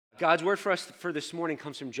God's word for us for this morning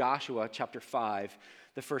comes from Joshua chapter 5,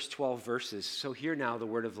 the first 12 verses. So hear now the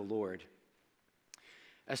word of the Lord.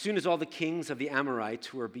 As soon as all the kings of the Amorites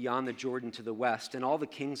who were beyond the Jordan to the west, and all the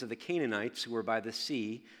kings of the Canaanites who were by the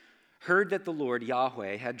sea, heard that the Lord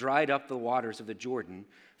Yahweh had dried up the waters of the Jordan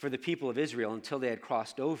for the people of Israel until they had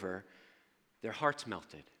crossed over, their hearts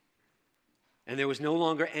melted. And there was no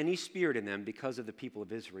longer any spirit in them because of the people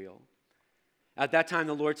of Israel. At that time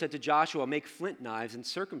the Lord said to Joshua, "Make flint knives and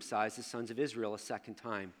circumcise the sons of Israel a second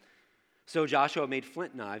time." So Joshua made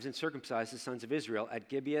flint knives and circumcised the sons of Israel at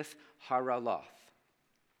Gibeath Haraloth.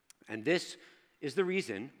 And this is the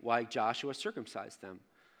reason why Joshua circumcised them.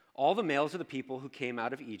 All the males of the people who came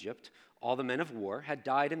out of Egypt, all the men of war, had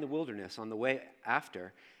died in the wilderness on the way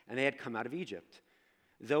after, and they had come out of Egypt.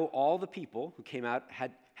 Though all the people who came out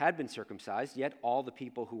had been circumcised, yet all the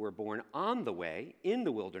people who were born on the way in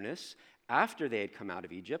the wilderness after they had come out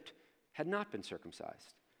of Egypt had not been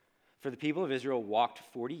circumcised. For the people of Israel walked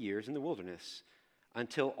 40 years in the wilderness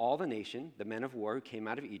until all the nation, the men of war who came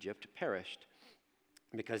out of Egypt, perished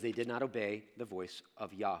because they did not obey the voice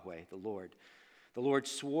of Yahweh, the Lord. The Lord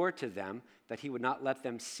swore to them that he would not let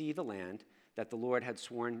them see the land that the Lord had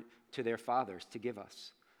sworn to their fathers to give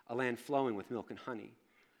us, a land flowing with milk and honey.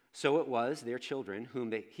 So it was their children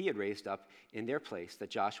whom he had raised up in their place that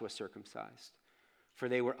Joshua circumcised. For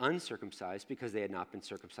they were uncircumcised because they had not been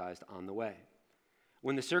circumcised on the way.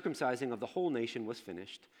 When the circumcising of the whole nation was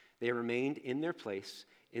finished, they remained in their place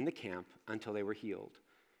in the camp until they were healed.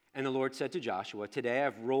 And the Lord said to Joshua, "Today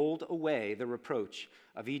I've rolled away the reproach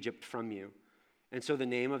of Egypt from you." And so the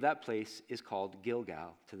name of that place is called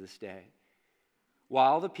Gilgal to this day.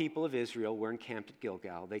 While the people of Israel were encamped at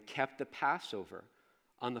Gilgal, they kept the Passover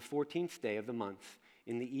on the 14th day of the month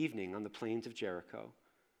in the evening on the plains of Jericho.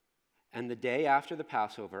 And the day after the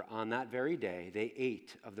Passover, on that very day, they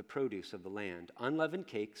ate of the produce of the land, unleavened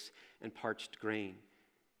cakes and parched grain.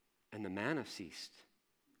 And the manna ceased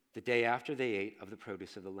the day after they ate of the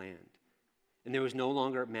produce of the land. And there was no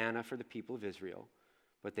longer manna for the people of Israel,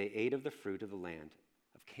 but they ate of the fruit of the land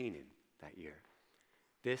of Canaan that year.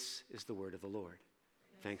 This is the word of the Lord.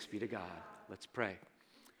 Thanks be to God. Let's pray.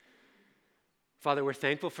 Father, we're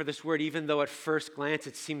thankful for this word, even though at first glance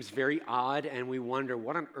it seems very odd, and we wonder,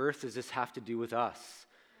 what on earth does this have to do with us?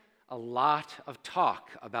 A lot of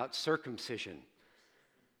talk about circumcision.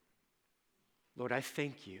 Lord, I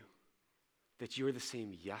thank you that you are the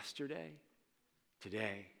same yesterday,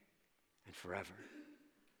 today, and forever.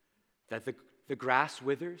 That the grass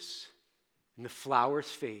withers and the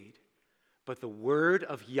flowers fade, but the word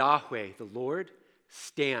of Yahweh, the Lord,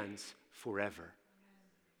 stands forever.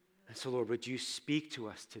 And so, Lord, would you speak to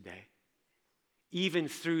us today? Even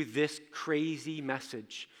through this crazy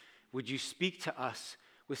message, would you speak to us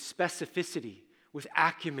with specificity, with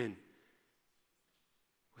acumen,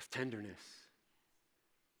 with tenderness,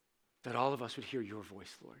 that all of us would hear your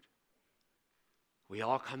voice, Lord. We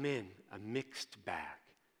all come in a mixed bag.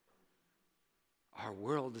 Our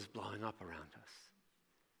world is blowing up around us.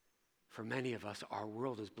 For many of us, our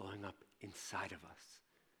world is blowing up inside of us.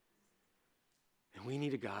 And we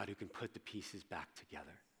need a God who can put the pieces back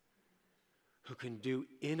together, who can do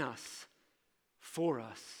in us, for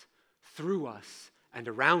us, through us, and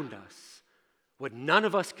around us what none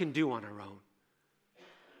of us can do on our own.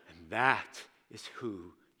 And that is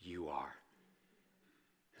who you are.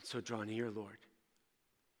 And so draw near, Lord.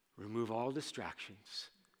 Remove all distractions.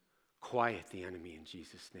 Quiet the enemy in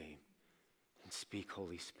Jesus' name. And speak,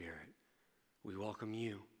 Holy Spirit. We welcome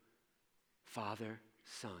you, Father,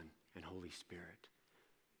 Son, and Holy Spirit,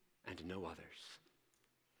 and no others.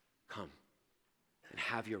 Come and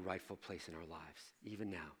have your rightful place in our lives, even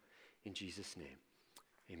now, in Jesus' name.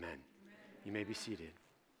 Amen. Amen. You may be seated.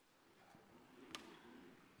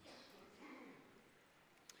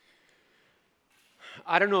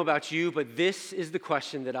 I don't know about you, but this is the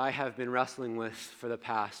question that I have been wrestling with for the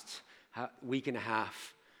past week and a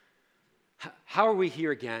half. How are we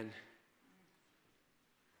here again?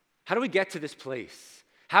 How do we get to this place?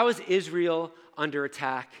 How is Israel under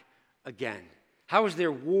attack again? How is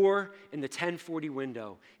there war in the 1040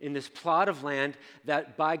 window, in this plot of land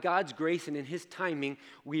that by God's grace and in his timing,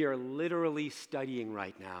 we are literally studying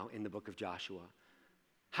right now in the book of Joshua?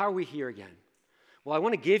 How are we here again? Well, I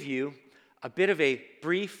want to give you a bit of a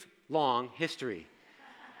brief, long history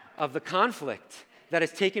of the conflict that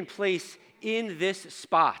has taken place in this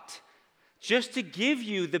spot, just to give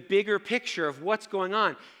you the bigger picture of what's going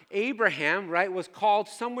on. Abraham, right, was called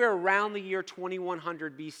somewhere around the year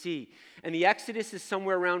 2100 BC. And the Exodus is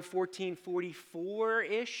somewhere around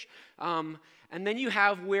 1444-ish. And then you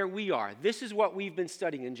have where we are. This is what we've been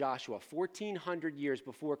studying in Joshua, 1,400 years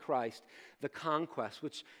before Christ, the conquest,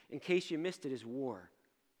 which, in case you missed it, is war.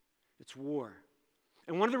 It's war.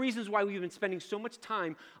 And one of the reasons why we've been spending so much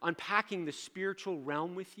time unpacking the spiritual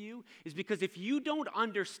realm with you is because if you don't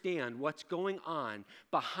understand what's going on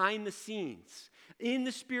behind the scenes in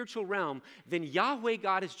the spiritual realm, then Yahweh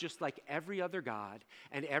God is just like every other God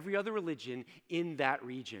and every other religion in that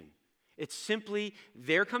region. It's simply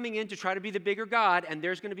they're coming in to try to be the bigger God, and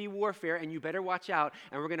there's going to be warfare, and you better watch out,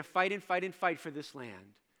 and we're going to fight and fight and fight for this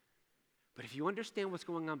land. But if you understand what's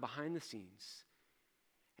going on behind the scenes,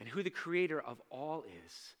 and who the creator of all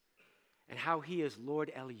is, and how he is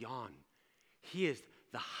Lord Elyon, he is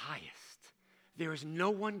the highest. There is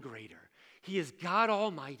no one greater. He is God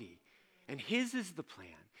Almighty, and his is the plan,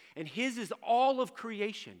 and his is all of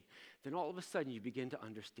creation. Then all of a sudden you begin to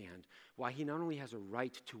understand why he not only has a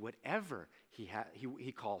right to whatever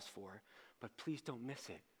he calls for, but please don't miss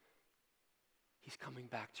it. He's coming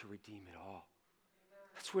back to redeem it all.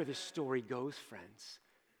 That's where this story goes, friends.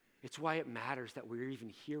 It's why it matters that we're even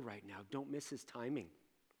here right now. Don't miss his timing.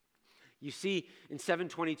 You see, in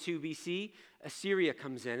 722 BC, Assyria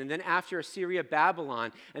comes in, and then after Assyria,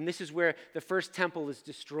 Babylon, and this is where the first temple is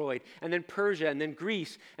destroyed, and then Persia, and then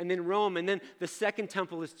Greece, and then Rome, and then the second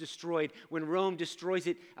temple is destroyed when Rome destroys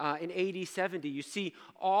it in AD 70. You see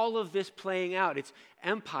all of this playing out. It's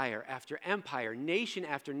empire after empire, nation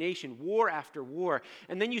after nation, war after war,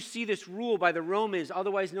 and then you see this rule by the Romans,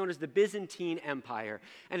 otherwise known as the Byzantine Empire,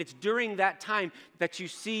 and it's during that time that you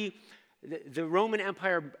see the Roman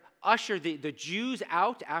Empire usher the Jews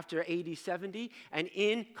out after AD 70, and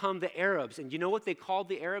in come the Arabs. And you know what they called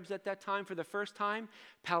the Arabs at that time for the first time?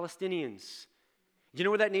 Palestinians. You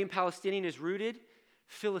know where that name Palestinian is rooted?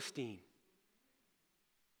 Philistine.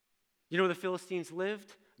 You know where the Philistines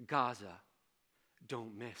lived? Gaza.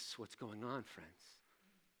 Don't miss what's going on, friends.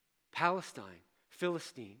 Palestine,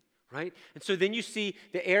 Philistine. Right? And so then you see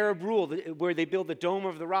the Arab rule where they build the Dome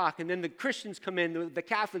of the Rock, and then the Christians come in, the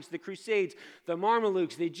Catholics, the Crusades, the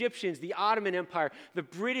Mamelukes, the Egyptians, the Ottoman Empire, the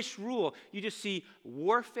British rule. You just see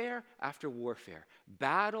warfare after warfare,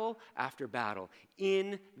 battle after battle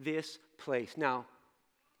in this place. Now,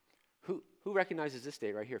 who recognizes this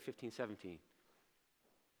date right here, 1517?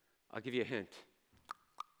 I'll give you a hint.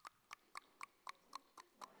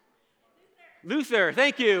 Luther,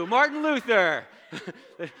 thank you, Martin Luther.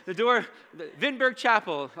 the Wittenberg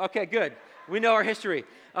Chapel. Okay, good. We know our history.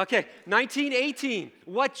 Okay, 1918.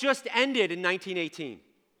 What just ended in 1918?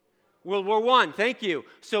 World War I, thank you.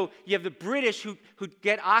 So you have the British who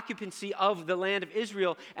get occupancy of the land of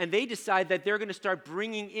Israel, and they decide that they're going to start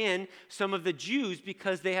bringing in some of the Jews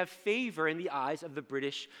because they have favor in the eyes of the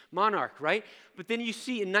British monarch, right? But then you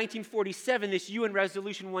see in 1947 this UN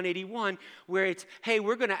Resolution 181 where it's, hey,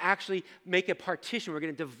 we're going to actually make a partition. We're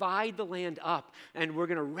going to divide the land up, and we're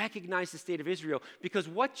going to recognize the state of Israel because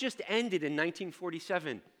what just ended in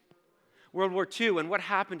 1947? World War II. And what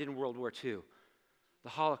happened in World War II? The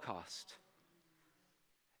Holocaust.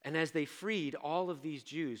 And as they freed all of these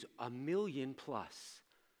Jews, 1 million plus,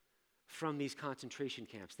 from these concentration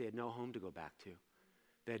camps, they had no home to go back to.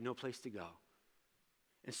 They had no place to go.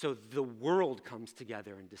 And so the world comes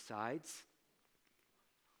together and decides,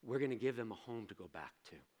 we're going to give them a home to go back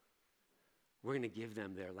to. We're going to give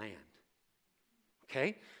them their land.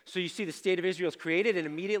 Okay? So you see the state of Israel is created and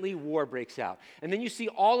immediately war breaks out. And then you see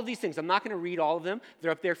all of these things. I'm not going to read all of them.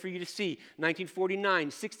 They're up there for you to see. 1949,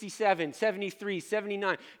 67, 73,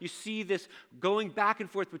 79. You see this going back and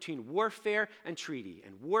forth between warfare and treaty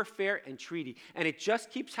and warfare and treaty. And it just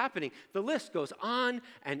keeps happening. The list goes on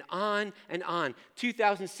and on and on.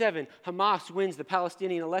 2007, Hamas wins the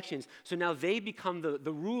Palestinian elections. So now they become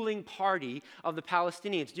the ruling party of the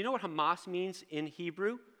Palestinians. Do you know what Hamas means in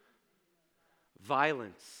Hebrew?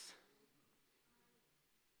 Violence.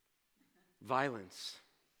 Violence.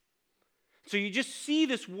 So you just see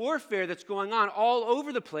this warfare that's going on all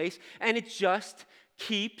over the place, and it just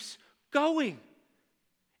keeps going.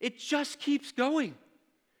 It just keeps going.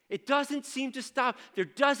 It doesn't seem to stop. There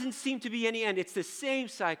doesn't seem to be any end. It's the same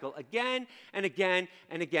cycle again and again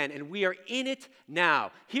and again, and we are in it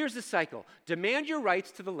now. Here's the cycle. Demand your rights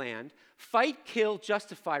to the land. Fight, kill,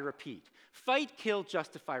 justify, repeat. Fight, kill,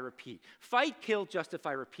 justify, repeat. Fight, kill,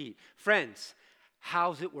 justify, repeat. Friends,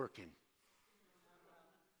 how's it working?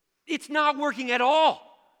 It's not working at all.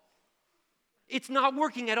 It's not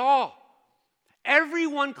working at all.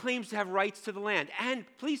 Everyone claims to have rights to the land. And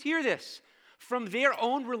please hear this. From their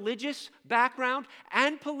own religious background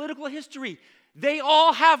and political history, they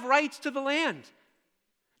all have rights to the land.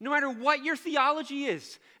 No matter what your theology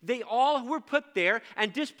is, they all were put there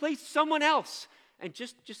and displaced someone else. And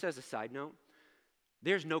just as a side note,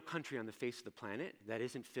 There's no country on the face of the planet that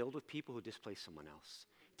isn't filled with people who displace someone else.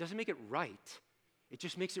 It doesn't make it right. It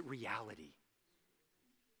just makes it reality.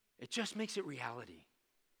 It just makes it reality.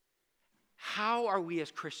 How are we as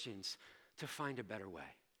Christians to find a better way?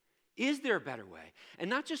 Is there a better way? And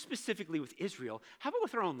not just specifically with Israel, how about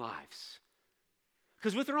with our own lives?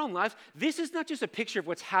 Because with our own lives, this is not just a picture of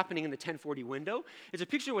what's happening in the 1040 window. It's a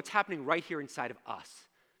picture of what's happening right here inside of us.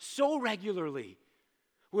 So regularly,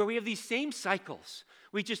 where we have these same cycles.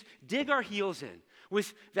 We just dig our heels in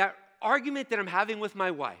with that argument that I'm having with my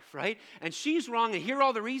wife, right? And she's wrong, and here are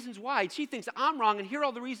all the reasons why. She thinks I'm wrong, and here are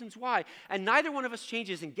all the reasons why. And neither one of us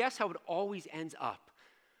changes, and guess how it always ends up?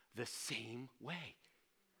 The same way.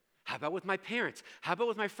 How about with my parents? How about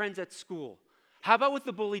with my friends at school? How about with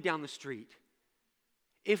the bully down the street?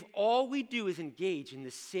 If all we do is engage in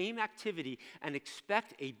the same activity and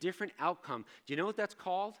expect a different outcome, do you know what that's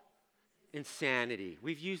called? Insanity.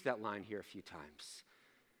 We've used that line here a few times.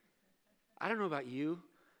 I don't know about you,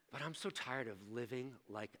 but I'm so tired of living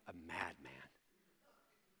like a madman.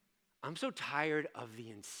 I'm so tired of the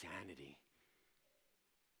insanity.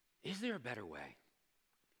 Is there a better way?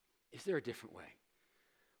 Is there a different way?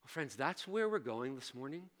 Well, friends, that's where we're going this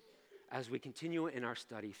morning as we continue in our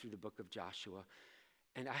study through the book of Joshua.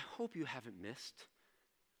 And I hope you haven't missed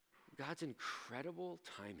God's incredible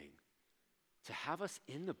timing to have us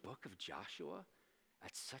in the book of Joshua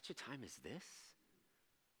at such a time as this.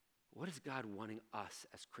 What is God wanting us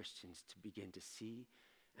as Christians to begin to see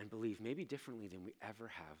and believe maybe differently than we ever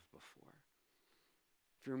have before?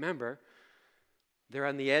 If you remember, they're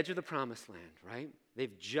on the edge of the promised land, right?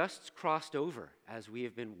 They've just crossed over as we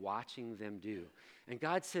have been watching them do. And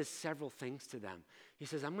God says several things to them. He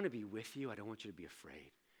says, I'm going to be with you. I don't want you to be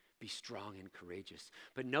afraid. Be strong and courageous.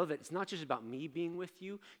 But know that it's not just about me being with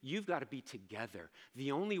you. You've got to be together.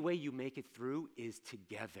 The only way you make it through is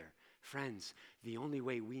together. Friends, the only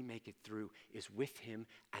way we make it through is with him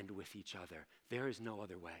and with each other. There is no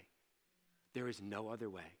other way. There is no other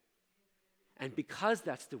way. And because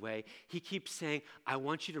that's the way, he keeps saying, I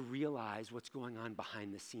want you to realize what's going on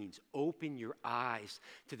behind the scenes. Open your eyes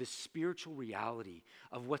to the spiritual reality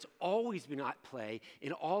of what's always been at play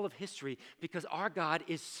in all of history, because our God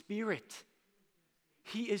is spirit.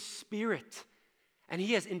 He is spirit. And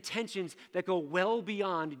he has intentions that go well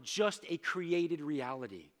beyond just a created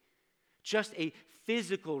reality, just a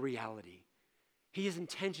physical reality. He has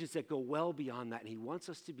intentions that go well beyond that, and he wants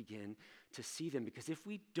us to begin to see them, because if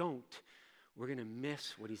we don't, we're going to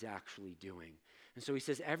miss what he's actually doing. And so he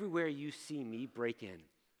says, everywhere you see me break in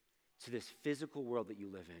to this physical world that you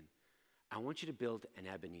live in, I want you to build an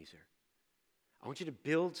Ebenezer. I want you to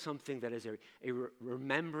build something that is a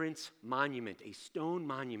remembrance monument, a stone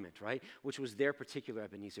monument, right? Which was their particular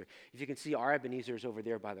Ebenezer. If you can see, our Ebenezer is over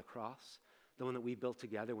there by the cross, the one that we built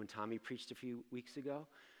together when Tommy preached a few weeks ago.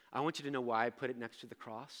 I want you to know why I put it next to the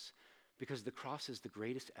cross, because the cross is the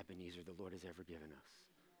greatest Ebenezer the Lord has ever given us.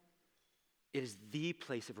 It is the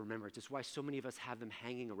place of remembrance. It's why so many of us have them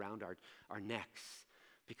hanging around our necks,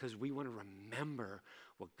 because we want to remember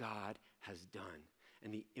what God has done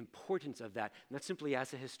and the importance of that, not simply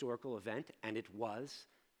as a historical event, and it was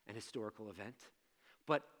an historical event,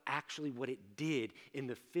 but actually what it did in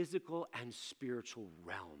the physical and spiritual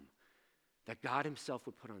realm, that God himself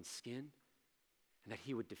would put on skin and that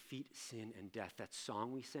he would defeat sin and death. That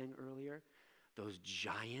song we sang earlier, those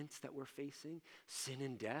giants that we're facing, sin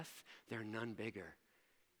and death, they're none bigger.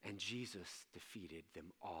 And Jesus defeated them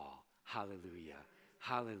all. Hallelujah.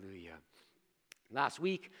 Hallelujah. Last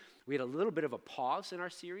week, we had a little bit of a pause in our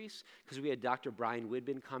series because we had Dr. Brian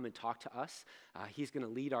Widman come and talk to us. He's going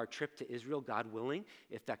to lead our trip to Israel, God willing,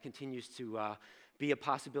 if that continues to be a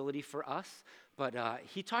possibility for us. But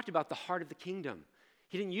he talked about the heart of the kingdom.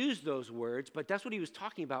 He didn't use those words, but that's what he was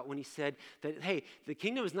talking about when he said that, hey, the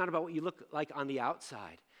kingdom is not about what you look like on the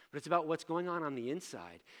outside, but it's about what's going on the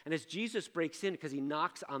inside. And as Jesus breaks in, because he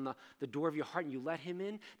knocks on the door of your heart and you let him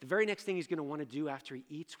in, the very next thing he's going to want to do after he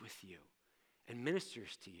eats with you and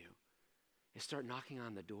ministers to you is start knocking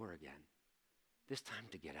on the door again, this time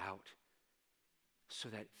to get out, so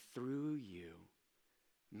that through you,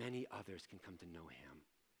 many others can come to know him.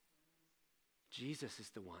 Jesus is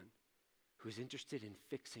the one who's interested in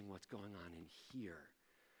fixing what's going on in here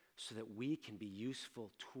so that we can be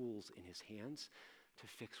useful tools in his hands to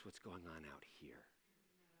fix what's going on out here.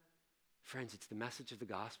 Friends, it's the message of the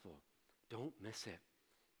gospel. Don't miss it.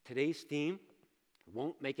 Today's theme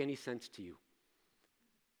won't make any sense to you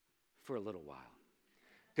for a little while.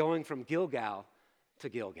 Going from Gilgal to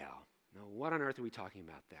Gilgal. Now, what on earth are we talking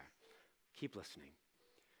about there? Keep listening.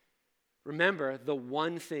 Remember the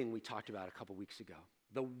one thing we talked about a couple weeks ago.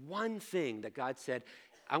 The one thing that God said,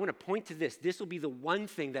 I want to point to this. This will be the one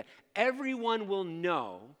thing that everyone will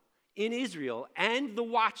know in Israel and the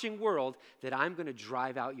watching world, that I'm going to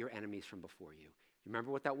drive out your enemies from before you.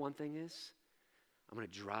 Remember what that one thing is? I'm going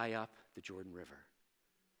to dry up the Jordan River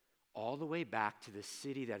all the way back to the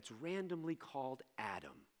city that's randomly called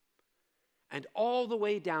Adam, and all the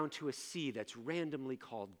way down to a sea that's randomly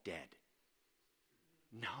called dead.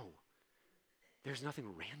 No, there's nothing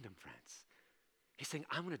random, friends. He's saying,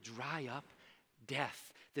 I'm going to dry up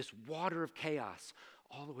death, this water of chaos,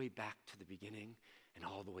 all the way back to the beginning and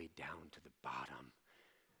all the way down to the bottom.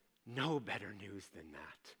 No better news than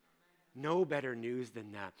that. No better news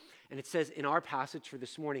than that. And it says in our passage for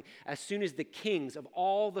this morning, as soon as the kings of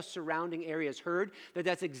all the surrounding areas heard that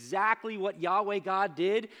that's exactly what Yahweh God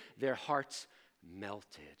did, their hearts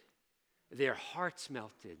melted. Their hearts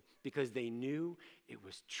melted because they knew it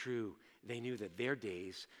was true. They knew that their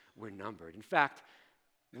days were numbered. In fact,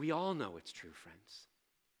 we all know it's true, friends.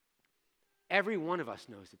 Every one of us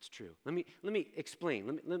knows it's true. Let me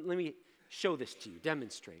explain. Let me show this to you,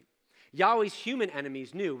 demonstrate. Yahweh's human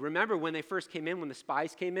enemies knew. Remember when they first came in, when the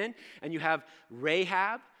spies came in, and you have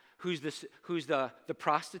Rahab, who's the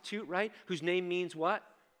prostitute, right? Whose name means what?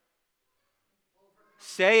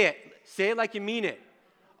 Say it. Say it like you mean it.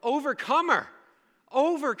 Overcomer.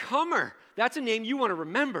 Overcomer. That's a name you want to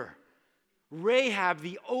remember. Rahab,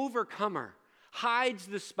 the overcomer, hides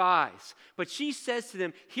the spies. But she says to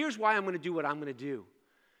them, here's why I'm going to do what I'm going to do.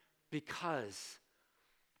 Because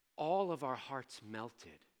all of our hearts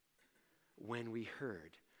melted when we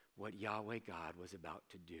heard what Yahweh God was about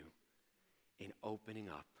to do in opening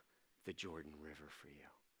up the Jordan River for you,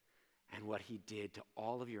 and what he did to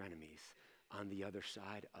all of your enemies on the other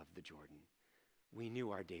side of the Jordan. We knew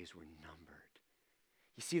our days were numbered.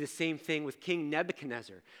 You see the same thing with King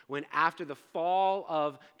Nebuchadnezzar, when after the fall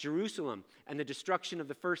of Jerusalem and the destruction of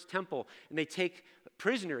the first temple, and they take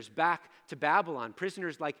prisoners back to Babylon,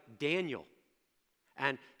 prisoners like Daniel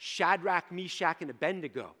and Shadrach, Meshach, and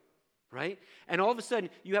Abednego, right? And all of a sudden,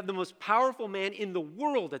 you have the most powerful man in the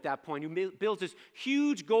world at that point who builds this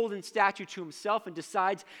huge golden statue to himself and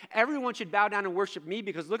decides everyone should bow down and worship me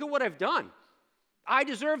because look at what I've done. I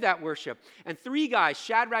deserve that worship. And three guys,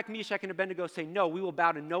 Shadrach, Meshach, and Abednego, say, no, we will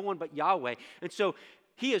bow to no one but Yahweh. And so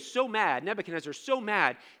he is so mad, Nebuchadnezzar is so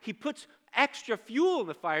mad, he puts extra fuel in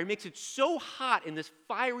the fire, makes it so hot in this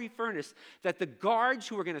fiery furnace that the guards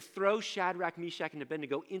who are going to throw Shadrach, Meshach, and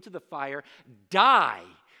Abednego into the fire die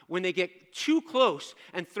when they get too close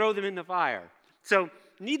and throw them in the fire. So,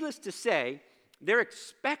 needless to say, they're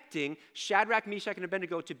expecting Shadrach, Meshach, and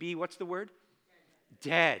Abednego to be, what's the word?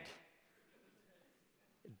 Dead.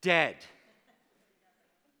 Dead.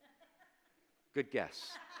 Good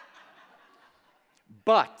guess.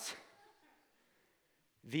 But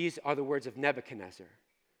these are the words of Nebuchadnezzar.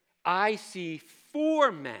 I see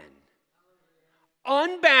 4 men,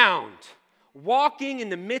 unbound, walking in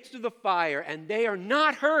the midst of the fire, and they are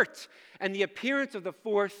not hurt. And the appearance of the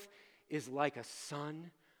fourth is like a son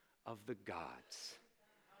of the gods.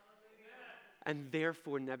 And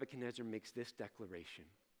therefore Nebuchadnezzar makes this declaration.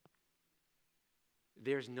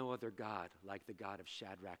 There's no other God like the God of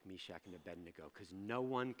Shadrach, Meshach, and Abednego, because no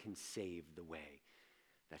one can save the way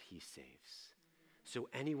that he saves. So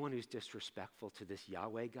anyone who's disrespectful to this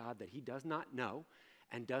Yahweh God that he does not know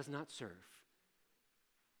and does not serve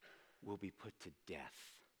will be put to death.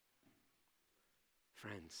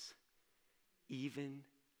 Friends, even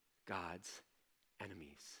God's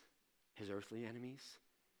enemies, his earthly enemies,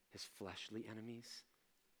 his fleshly enemies,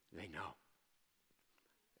 they know.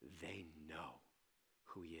 They know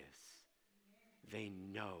who he is. They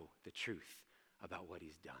know the truth about what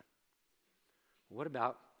he's done. What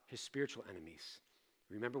about his spiritual enemies?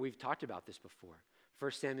 Remember, we've talked about this before.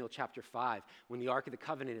 1 Samuel chapter 5, when the Ark of the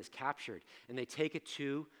Covenant is captured and they take it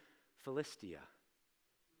to Philistia.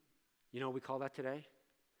 You know what we call that today?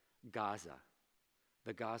 Gaza,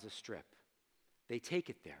 the Gaza Strip. They take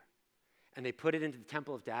it there and they put it into the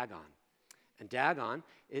temple of Dagon. And Dagon,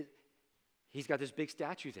 he's got this big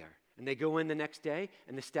statue there. And they go in the next day,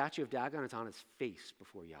 and the statue of Dagon is on his face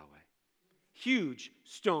before Yahweh. Huge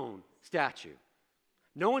stone statue.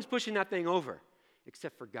 No one's pushing that thing over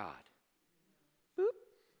except for God. Boop.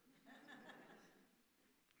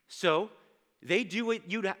 So they do what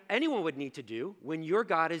anyone would need to do when your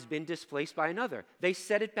God has been displaced by another. They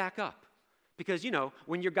set it back up. Because,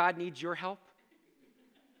 when your God needs your help,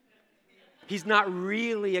 he's not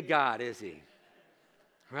really a God, is he?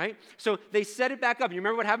 Right? So they set it back up. You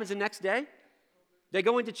remember what happens the next day? They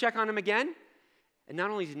go in to check on him again, and not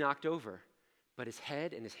only is he knocked over, but his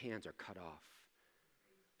head and his hands are cut off.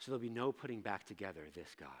 So there'll be no putting back together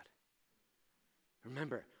this God.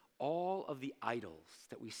 Remember, all of the idols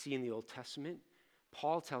that we see in the Old Testament,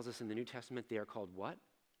 Paul tells us in the New Testament they are called what?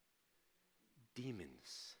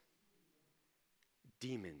 Demons.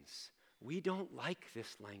 Demons. We don't like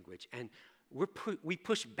this language, and we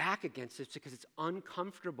push back against it because it's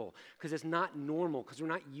uncomfortable, because it's not normal, because we're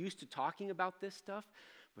not used to talking about this stuff.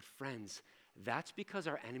 But friends, that's because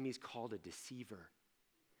our enemy is called a deceiver.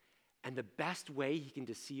 And the best way he can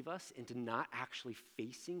deceive us into not actually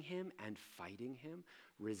facing him and fighting him,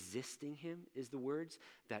 resisting him, is the words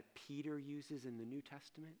that Peter uses in the New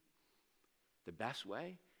Testament. The best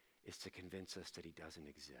way is to convince us that he doesn't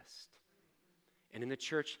exist. And in the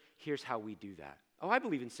church, here's how we do that. Oh, I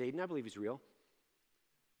believe in Satan. I believe he's real.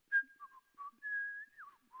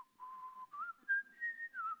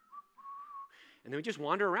 And then we just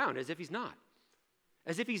wander around as if he's not.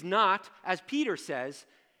 As if he's not, as Peter says,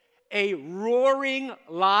 a roaring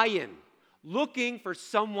lion looking for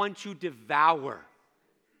someone to devour.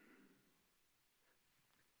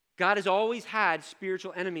 God has always had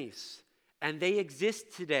spiritual enemies, and they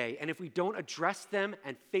exist today. And if we don't address them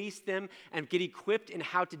and face them and get equipped in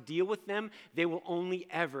how to deal with them, they will only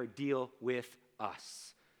ever deal with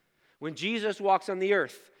us. When Jesus walks on the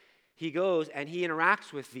earth, he goes and he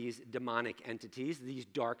interacts with these demonic entities, these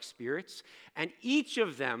dark spirits, and each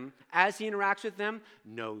of them, as he interacts with them,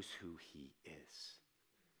 knows who he is.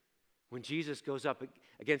 When Jesus goes up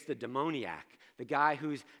against the demoniac, the guy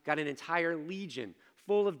who's got an entire legion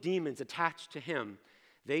full of demons attached to him,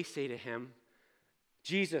 they say to him,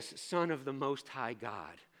 Jesus, Son of the Most High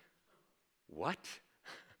God. What?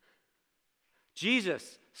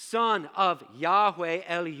 Jesus, Son of Yahweh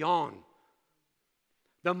Elyon,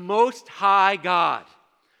 the Most High God.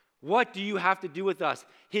 What do you have to do with us?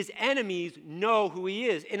 His enemies know who he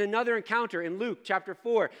is. In another encounter in Luke chapter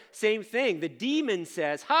 4, same thing. The demon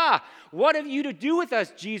says, what have you to do with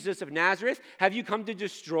us, Jesus of Nazareth? Have you come to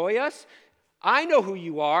destroy us? I know who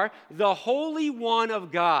you are, the Holy One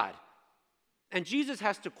of God. And Jesus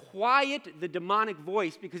has to quiet the demonic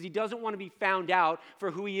voice because he doesn't want to be found out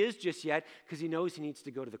for who he is just yet, because he knows he needs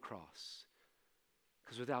to go to the cross.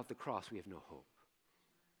 Because without the cross, we have no hope.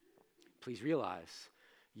 Please realize,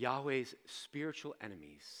 Yahweh's spiritual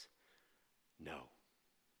enemies know.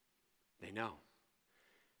 They know.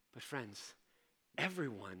 But friends,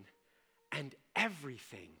 everyone and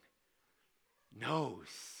everything knows.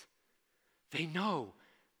 They know.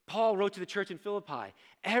 Paul wrote to the church in Philippi,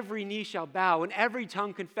 every knee shall bow and every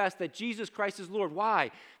tongue confess that Jesus Christ is Lord.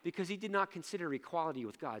 Why? Because he did not consider equality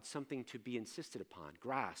with God something to be insisted upon,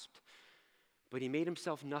 grasped. But he made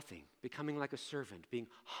himself nothing, becoming like a servant, being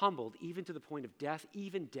humbled even to the point of death,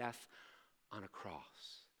 even death on a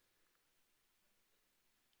cross.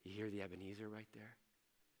 You hear the Ebenezer right there?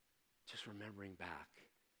 Just remembering back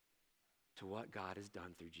to what God has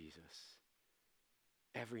done through Jesus.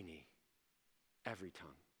 Every knee, every tongue,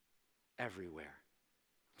 everywhere.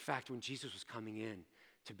 In fact, when Jesus was coming in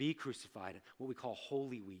to be crucified, what we call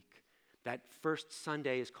Holy Week, that first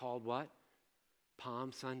Sunday is called what?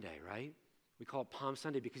 Palm Sunday, right? We call it Palm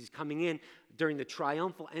Sunday because he's coming in during the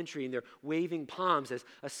triumphal entry and they're waving palms as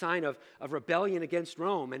a sign of rebellion against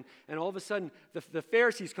Rome. And all of a sudden, the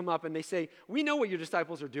Pharisees come up and they say, we know what your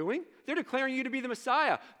disciples are doing. They're declaring you to be the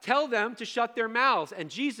Messiah. Tell them to shut their mouths.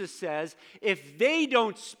 And Jesus says, if they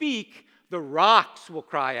don't speak, the rocks will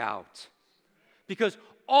cry out. Because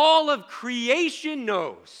all of creation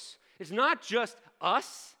knows. It's not just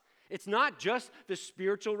us. It's not just the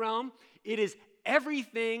spiritual realm. It is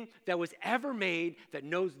everything that was ever made that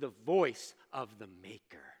knows the voice of the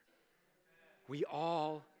Maker. We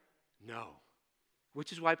all know.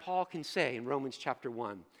 Which is why Paul can say in Romans chapter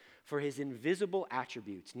 1, for his invisible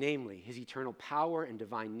attributes, namely his eternal power and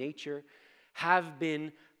divine nature, have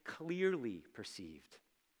been clearly perceived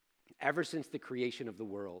ever since the creation of the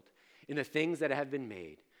world in the things that have been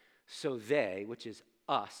made. So they, which is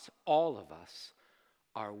us, all of us,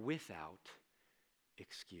 are without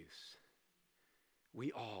excuse.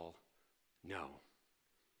 We all know.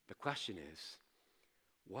 The question is,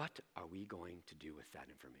 what are we going to do with that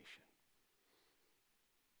information?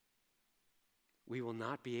 We will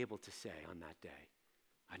not be able to say on that day,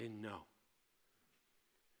 I didn't know.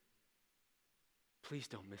 Please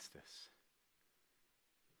don't miss this.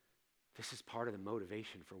 This is part of the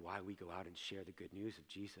motivation for why we go out and share the good news of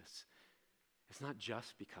Jesus. It's not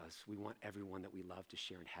just because we want everyone that we love to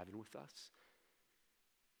share in heaven with us.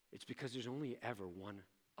 It's because there's only ever one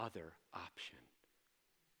other option.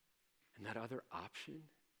 And that other option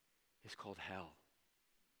is called hell.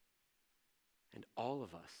 And all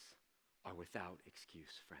of us are without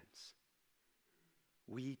excuse, friends.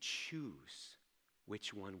 We choose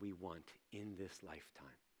which one we want in this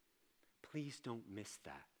lifetime. Please don't miss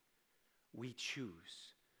that. we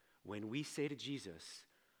choose. When we say to Jesus,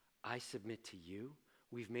 I submit to you,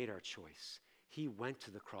 we've made our choice. He went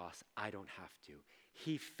to the cross. I don't have to.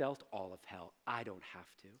 He felt all of hell. I don't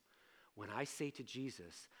have to. When I say to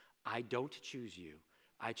Jesus, I don't choose you,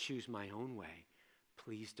 I choose my own way,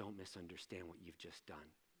 please don't misunderstand what you've just done.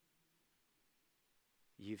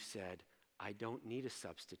 You've said, I don't need a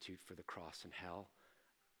substitute for the cross and hell.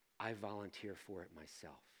 I volunteer for it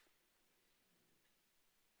myself.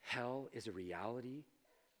 Hell is a reality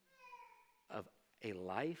of a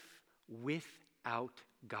life without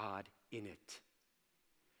God in it.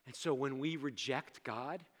 And so when we reject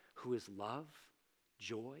God, who is love,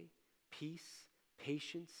 joy, peace,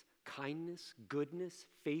 patience, kindness, goodness,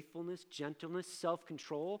 faithfulness, gentleness,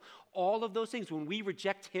 self-control, all of those things, when we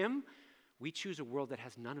reject him, we choose a world that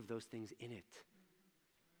has none of those things in it.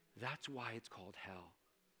 That's why it's called hell.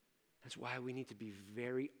 That's why we need to be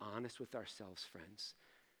very honest with ourselves, friends,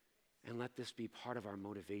 and let this be part of our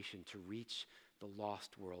motivation to reach the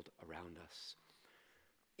lost world around us.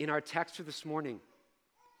 In our text for this morning,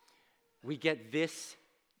 we get this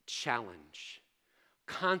challenge.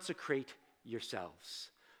 Consecrate yourselves.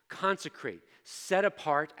 Consecrate. Set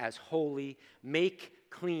apart as holy. Make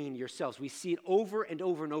clean yourselves. We see it over and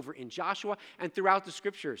over and over in Joshua and throughout the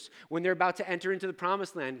scriptures. When they're about to enter into the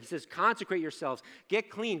promised land, he says, consecrate yourselves. Get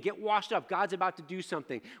clean. Get washed up. God's about to do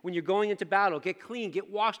something. When you're going into battle, get clean.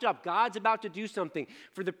 Get washed up. God's about to do something.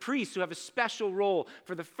 For the priests who have a special role,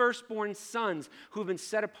 for the firstborn sons who have been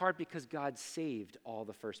set apart because God saved all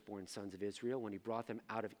the firstborn sons of Israel when he brought them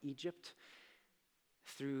out of Egypt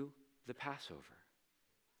through the Passover.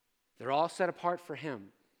 They're all set apart for him.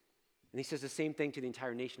 And he says the same thing to the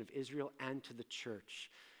entire nation of Israel and to the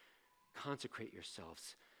church. Consecrate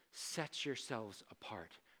yourselves. Set yourselves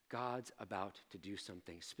apart. God's about to do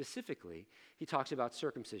something. Specifically, he talks about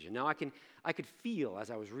circumcision. Now, I could feel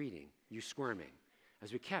as I was reading you squirming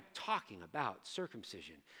as we kept talking about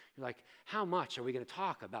circumcision. You're like, how much are we going to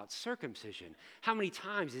talk about circumcision? How many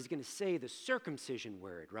times is he going to say the circumcision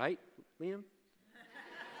word, right, Liam?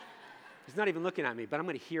 He's not even looking at me, but I'm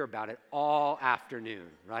going to hear about it all afternoon,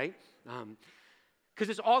 right? Because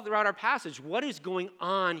it's all throughout our passage. What is going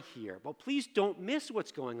on here? Well, please don't miss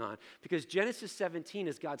what's going on, because Genesis 17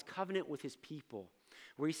 is God's covenant with his people,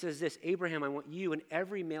 where he says this, Abraham, I want you and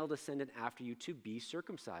every male descendant after you to be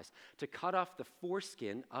circumcised, to cut off the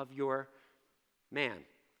foreskin of your man.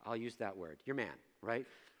 I'll use that word, your man, right?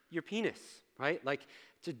 Your penis, right? Like,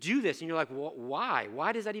 to do this, and you're like, well, why?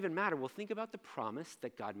 Why does that even matter? Well, think about the promise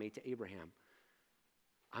that God made to Abraham.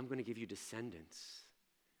 I'm going to give you descendants.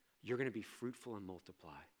 You're going to be fruitful and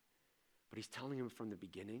multiply. But he's telling him from the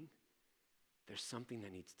beginning, there's something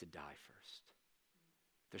that needs to die first.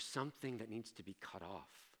 There's something that needs to be cut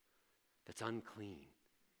off, that's unclean,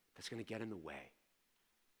 that's going to get in the way.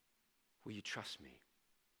 Will you trust me?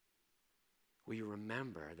 Will you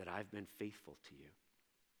remember that I've been faithful to you?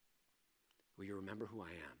 Will you remember who I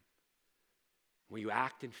am? Will you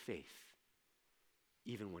act in faith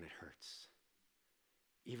even when it hurts?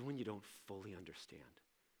 Even when you don't fully understand?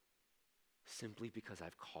 Simply because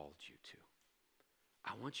I've called you to.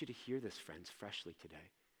 I want you to hear this, friends, freshly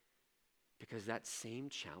today. Because that same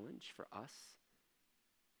challenge for us,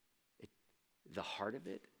 the heart of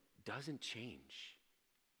it doesn't change.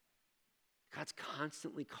 God's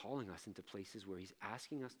constantly calling us into places where he's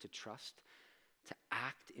asking us to trust, to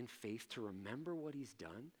act in faith, to remember what he's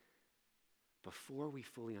done before we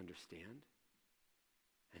fully understand,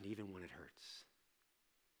 and even when it hurts.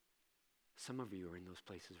 Some of you are in those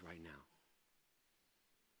places right now.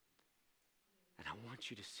 And I want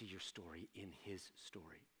you to see your story in his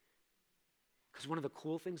story. Because one of the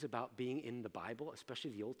cool things about being in the Bible, especially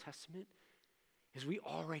the Old Testament, is we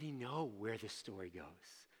already know where this story goes.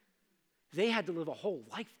 They had to live a whole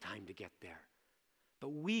lifetime to get there.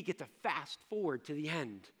 But we get to fast forward to the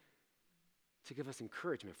end to give us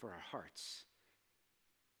encouragement for our hearts.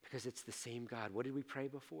 Because it's the same God. What did we pray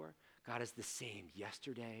before? God is the same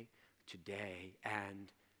yesterday, today,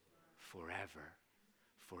 and forever.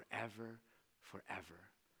 Forever, forever.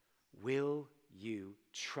 Will you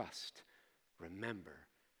trust, remember,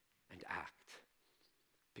 and act?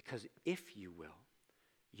 Because if you will,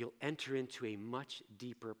 you'll enter into a much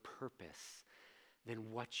deeper purpose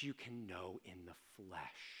than what you can know in the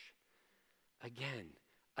flesh. Again,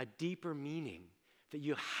 a deeper meaning that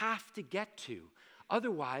you have to get to.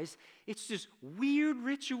 Otherwise, it's this weird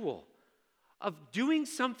ritual of doing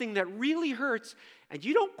something that really hurts and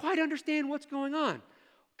you don't quite understand what's going on.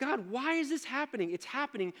 God, why is this happening? It's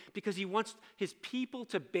happening because he wants his people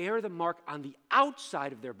to bear the mark on the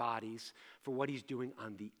outside of their bodies for what he's doing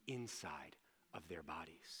on the inside of their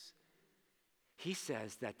bodies. He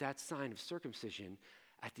says that that sign of circumcision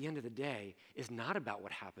at the end of the day is not about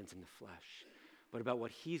what happens in the flesh, but about what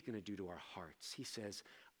he's going to do to our hearts. He says,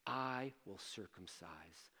 I will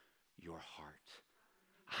circumcise your heart.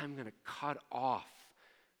 I'm going to cut off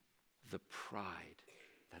the pride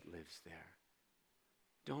that lives there.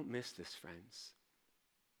 Don't miss this, friends.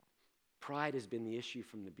 Pride has been the issue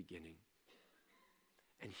from the beginning.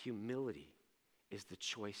 And humility is the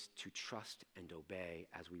choice to trust and obey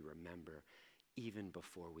as we remember, even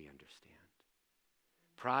before we understand.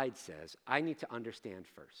 Pride says, I need to understand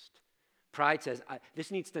first. Pride says,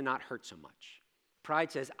 this needs to not hurt so much.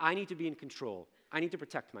 Pride says, I need to be in control. I need to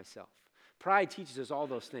protect myself. Pride teaches us all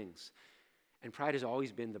those things. And pride has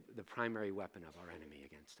always been the primary weapon of our enemy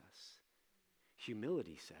against us.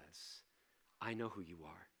 Humility says, I know who you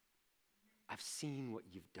are. I've seen what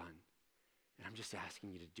you've done. And I'm just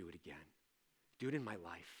asking you to do it again. Do it in my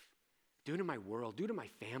life. Do it in my world. Do it in my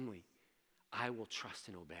family. I will trust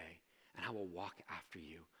and obey, and I will walk after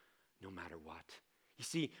you no matter what. You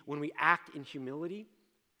see, when we act in humility,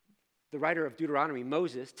 the writer of Deuteronomy,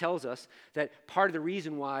 Moses, tells us that part of the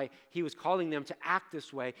reason why he was calling them to act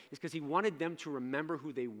this way is because he wanted them to remember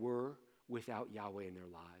who they were without Yahweh in their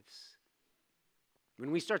lives.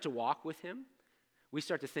 When we start to walk with him, we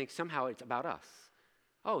start to think somehow it's about us.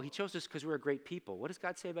 Oh, he chose us because we're a great people. What does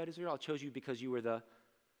God say about Israel? I chose you because you were the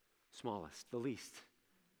smallest, the least,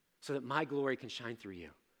 so that my glory can shine through you.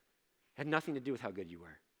 It had nothing to do with how good you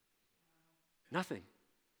were. Nothing.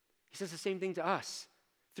 He says the same thing to us.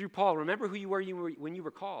 Through Paul, remember who you were when you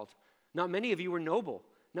were called. Not many of you were noble.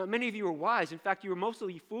 Not many of you were wise. In fact, you were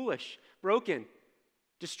mostly foolish, broken,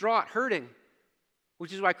 distraught, hurting,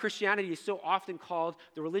 which is why Christianity is so often called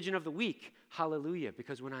the religion of the weak. Hallelujah,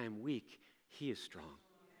 because when I am weak, he is strong.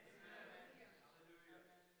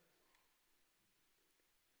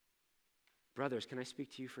 Brothers, can I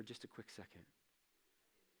speak to you for just a quick second?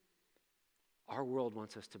 Our world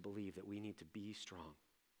wants us to believe that we need to be strong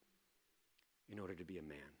in order to be a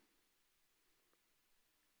man.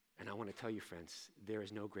 And I want to tell you, friends, there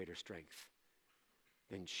is no greater strength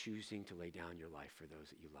than choosing to lay down your life for those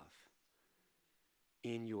that you love.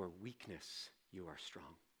 In your weakness, you are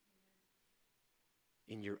strong.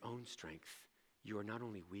 In your own strength, you are not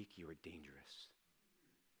only weak, you are dangerous.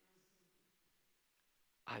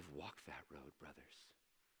 I've walked that road, brothers.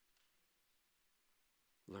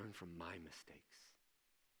 Learn from my mistakes.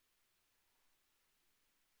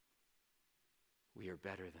 We are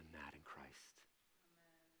better than that in Christ.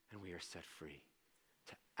 And we are set free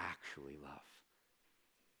to actually love.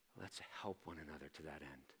 Let's help one another to that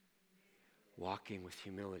end. Walking with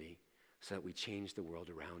humility so that we change the world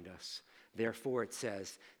around us. Therefore, it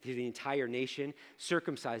says to the entire nation,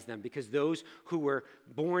 circumcise them, because those who were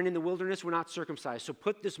born in the wilderness were not circumcised. So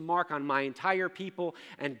put this mark on my entire people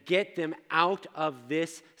and get them out of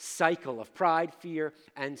this cycle of pride, fear,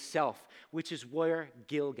 and self, which is where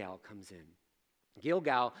Gilgal comes in.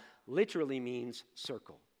 Gilgal literally means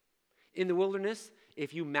circle. In the wilderness,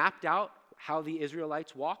 if you mapped out how the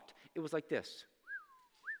Israelites walked, it was like this.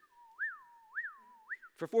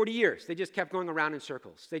 For 40 years, they just kept going around in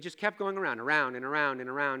circles. They just kept going around and around and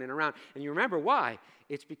around and around. And you remember why?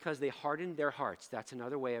 It's because they hardened their hearts. That's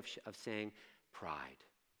another way of saying pride.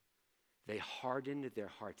 They hardened their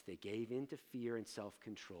hearts. They gave in to fear and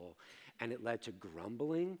self-control, and it led to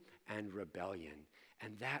grumbling and rebellion.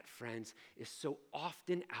 And that, friends, is so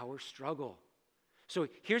often our struggle. So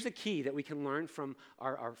here's a key that we can learn from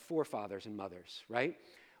our forefathers and mothers, right?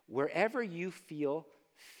 Wherever you feel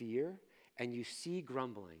fear and you see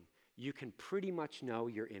grumbling, you can pretty much know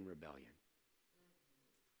you're in rebellion.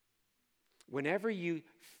 Whenever you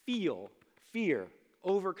feel fear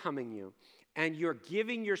overcoming you and you're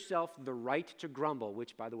giving yourself the right to grumble,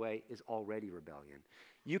 which, by the way, is already rebellion,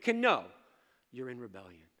 you can know you're in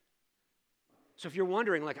rebellion. So if you're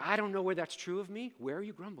wondering, I don't know where that's true of me, where are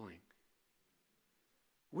you grumbling?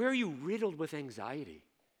 Where are you riddled with anxiety?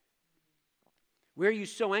 Where are you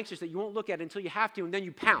so anxious that you won't look at it until you have to and then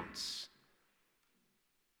you pounce?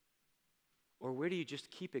 Or where do you just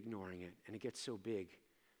keep ignoring it and it gets so big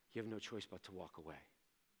you have no choice but to walk away?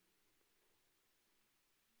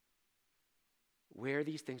 Where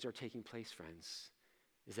these things are taking place, friends,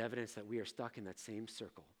 is evidence that we are stuck in that same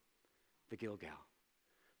circle, the Gilgal.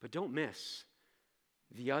 But don't miss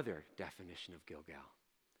the other definition of Gilgal.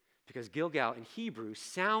 Because Gilgal in Hebrew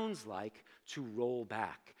sounds like to roll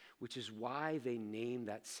back, which is why they named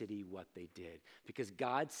that city what they did. Because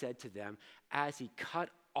God said to them, as he cut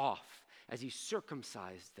off, as he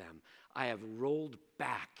circumcised them, I have rolled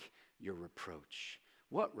back your reproach.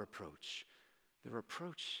 What reproach? The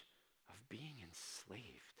reproach of being enslaved.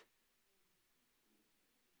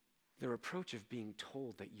 The reproach of being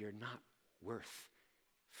told that you're not worth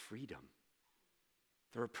freedom.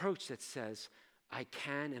 The reproach that says, I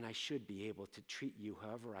can and I should be able to treat you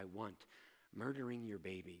however I want, murdering your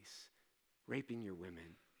babies, raping your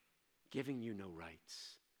women, giving you no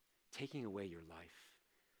rights, taking away your life.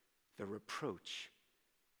 The reproach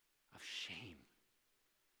of shame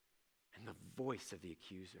and the voice of the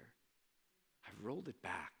accuser. I've rolled it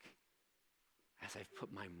back as I've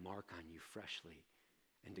put my mark on you freshly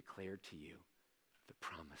and declared to you, the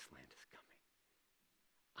promised land is coming.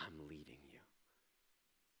 I'm leading you.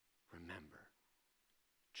 Remember,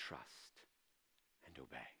 trust, and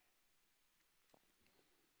obey.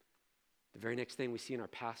 The very next thing we see in our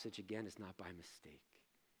passage, again, is not by mistake.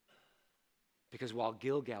 Because while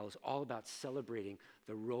Gilgal is all about celebrating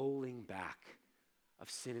the rolling back of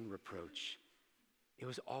sin and reproach, it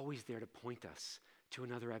was always there to point us to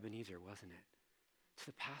another Ebenezer, wasn't it? To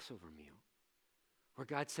the Passover meal, where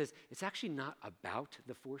God says it's actually not about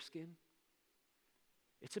the foreskin.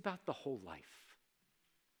 It's about the whole life.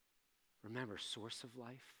 Remember, source of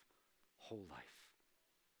life, whole life.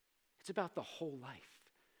 It's about the whole life,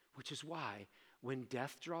 which is why when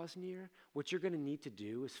death draws near, what you're going to need to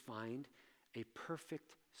do is find a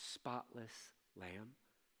perfect, spotless lamb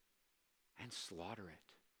and slaughter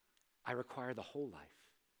it. I require the whole life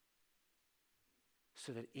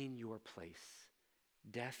so that in your place,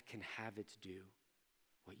 death can have its due,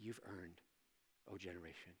 what you've earned, O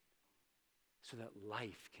generation, so that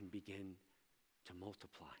life can begin to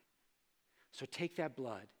multiply. So take that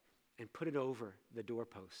blood and put it over the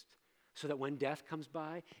doorpost so that when death comes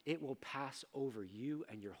by, it will pass over you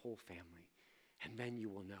and your whole family. And then you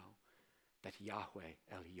will know that Yahweh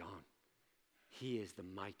Elyon, he is the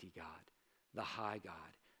mighty God, the high God.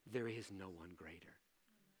 There is no one greater.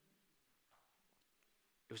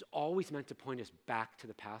 It was always meant to point us back to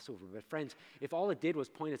the Passover. But friends, if all it did was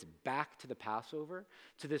point us back to the Passover,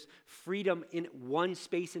 to this freedom in one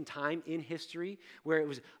space and time in history, where it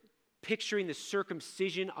was picturing the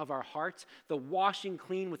circumcision of our hearts, the washing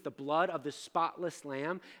clean with the blood of the spotless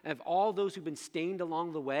lamb, and of all those who've been stained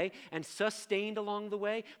along the way and sustained along the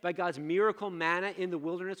way by God's miracle manna in the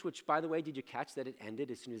wilderness, which, by the way, did you catch that it ended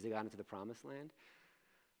as soon as they got into the promised land?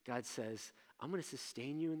 God says, I'm going to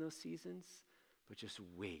sustain you in those seasons, but just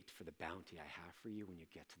wait for the bounty I have for you when you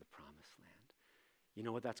get to the promised land. You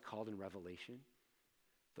know what that's called in Revelation?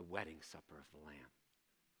 The wedding supper of the Lamb.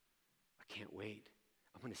 I can't wait.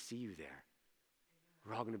 I'm going to see you there.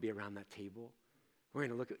 We're all going to be around that table. We're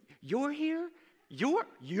going to look at, you're here? You're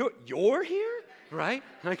here? Right?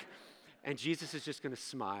 Like, and Jesus is just going to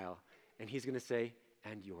smile, and he's going to say,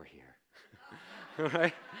 and you're here.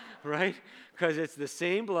 Right? Right? Because it's the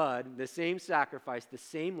same blood, the same sacrifice, the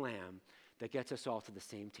same lamb that gets us all to the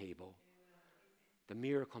same table. The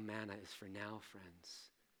miracle manna is for now, friends.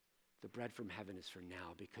 The bread from heaven is for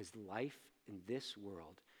now, because life in this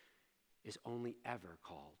world is only ever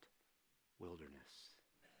called wilderness.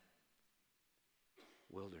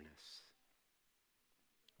 Wilderness.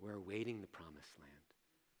 We're awaiting the promised land,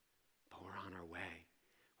 but we're on our way,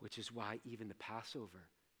 which is why even the Passover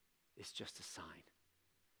is just a sign.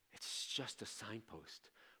 It's just a signpost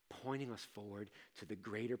pointing us forward to the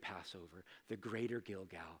greater Passover, the greater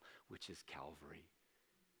Gilgal, which is Calvary.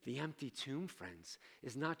 The empty tomb, friends,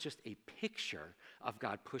 is not just a picture of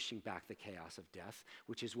God pushing back the chaos of death,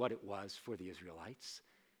 which is what it was for the Israelites.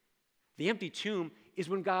 The empty tomb is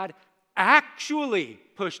when God actually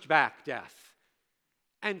pushed back death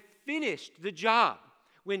and finished the job,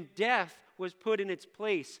 when death was put in its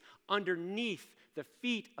place underneath the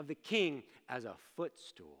feet of the king as a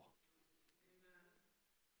footstool.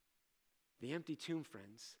 The empty tomb,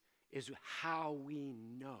 friends, is how we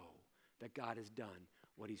know that God has done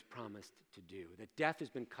what he's promised to do. That death has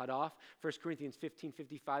been cut off. 1 Corinthians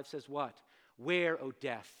 15:55 says what? Where, O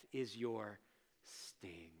death, is your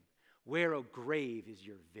sting? Where, O grave, is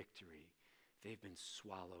your victory? They've been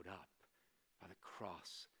swallowed up by the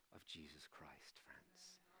cross of Jesus Christ,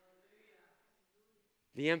 friends.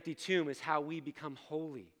 The empty tomb is how we become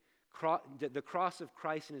holy. The cross of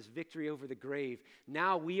Christ and his victory over the grave.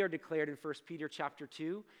 Now we are declared in 1 Peter chapter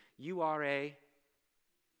 2, you are a,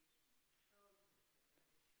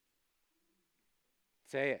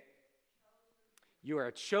 say it, you are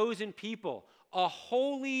a chosen people, a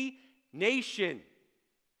holy nation.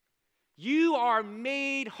 You are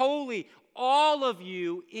made holy, all of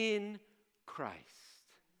you in Christ,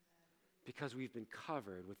 because we've been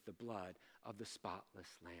covered with the blood of the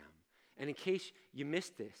spotless Lamb. And in case you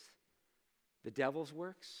missed this, the devil's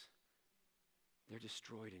works, they're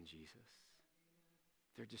destroyed in Jesus.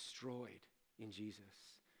 They're destroyed in Jesus,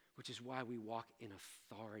 which is why we walk in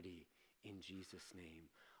authority in Jesus' name.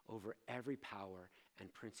 over every power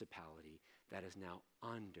and principality that is now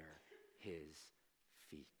under his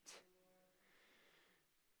feet.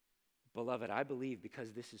 Beloved, I believe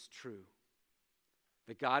because this is true,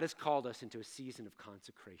 that God has called us into a season of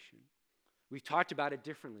consecration. We've talked about it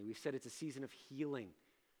differently. We've said it's a season of healing,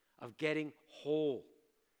 of getting whole.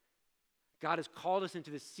 God has called us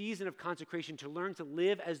into the season of consecration to learn to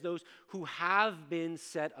live as those who have been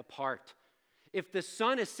set apart. If the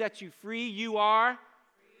Son has set you free, you are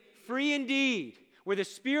free indeed. Where the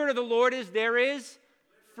Spirit of the Lord is, there is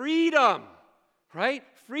freedom, right?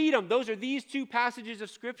 Freedom. Those are these two passages of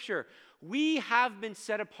Scripture. We have been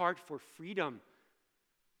set apart for freedom.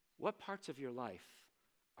 What parts of your life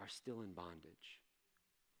are still in bondage?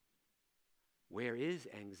 Where is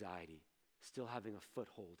anxiety still having a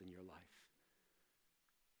foothold in your life?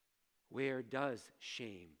 Where does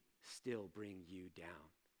shame still bring you down?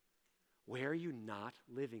 Where are you not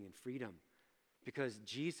living in freedom? Because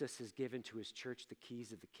Jesus has given to his church the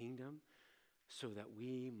keys of the kingdom so that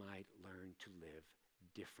we might learn to live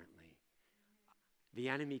differently. The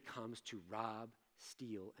enemy comes to rob,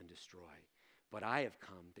 steal, and destroy. But I have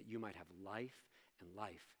come that you might have life and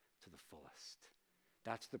life to the fullest.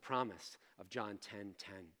 That's the promise of John 10:10,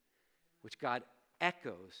 which God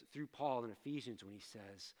echoes through Paul in Ephesians when he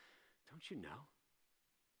says, don't you know?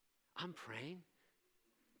 I'm praying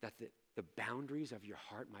that the boundaries of your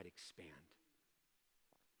heart might expand,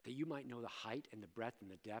 that you might know the height and the breadth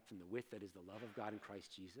and the depth and the width that is the love of God in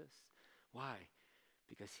Christ Jesus. Why?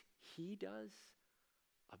 Because he does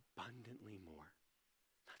abundantly more,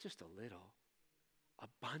 not just a little,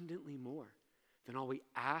 abundantly more than all we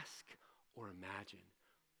ask or imagine,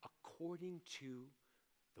 according to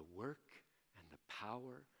the work and the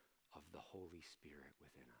power of the Holy Spirit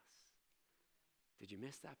within us. Did you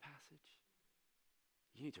miss that passage?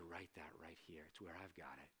 You need to write that right here. It's where I've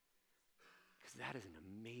got it. Because that is an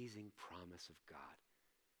amazing promise of God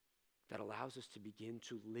that allows us to begin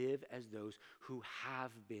to live as those who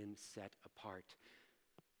have been set apart.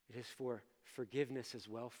 It is for forgiveness as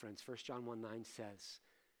well, friends. 1 John 1:9 says,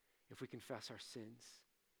 if we confess our sins,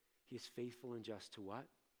 he is faithful and just to what?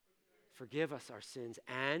 Forgive us our sins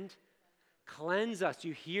and cleanse us.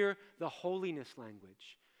 You hear the holiness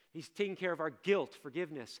language. He's taking care of our guilt,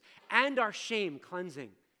 forgiveness, and our shame, cleansing.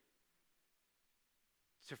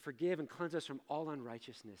 To forgive and cleanse us from all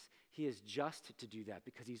unrighteousness. He is just to do that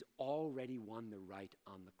because he's already won the right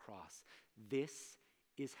on the cross. This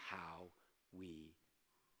is how we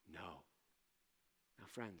know. Now,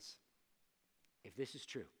 friends, if this is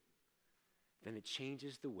true, then it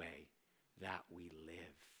changes the way that we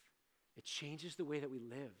live. It changes the way that we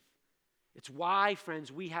live. It's why,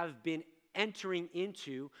 friends, we have been entering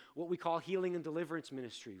into what we call healing and deliverance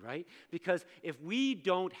ministry, right? Because if we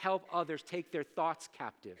don't help others take their thoughts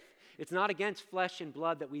captive, it's not against flesh and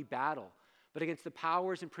blood that we battle, but against the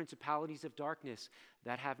powers and principalities of darkness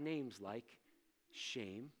that have names like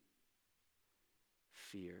shame,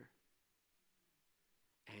 fear,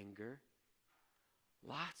 anger,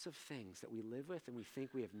 lots of things that we live with and we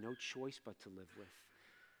think we have no choice but to live with.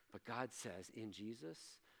 But God says, in Jesus,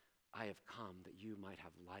 I have come that you might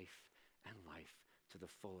have life and life to the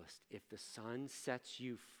fullest. If the Son sets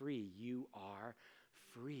you free, you are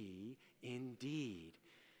free indeed.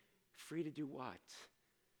 Free to do what?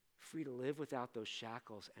 Free to live without those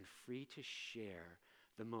shackles and free to share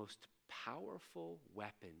the most powerful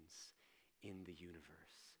weapons in the universe.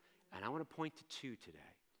 And I want to point to two today.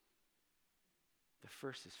 The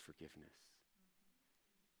first is forgiveness.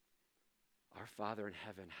 Our Father in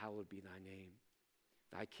heaven, hallowed be thy name.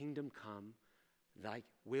 Thy kingdom come, thy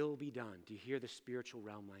will be done. Do you hear the spiritual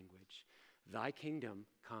realm language? Thy kingdom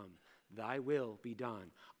come, thy will be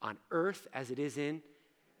done on earth as it is in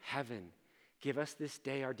heaven. Give us this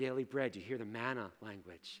day our daily bread. Do you hear the manna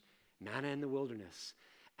language? Manna in the wilderness.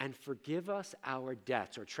 And forgive us our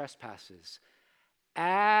debts or trespasses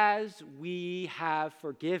as we have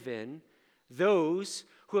forgiven those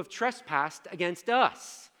who have trespassed against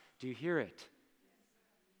us. Do you hear it?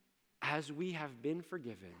 As we have been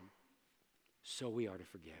forgiven, so we are to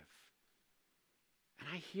forgive. And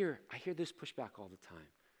I hear this pushback all the time,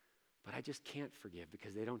 but I just can't forgive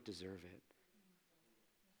because they don't deserve it.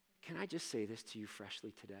 Can I just say this to you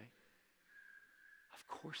freshly today? Of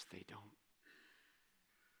course they don't.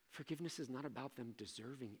 Forgiveness is not about them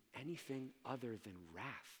deserving anything other than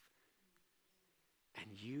wrath. And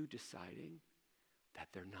you deciding that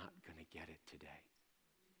they're not going to get it today.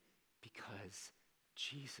 Because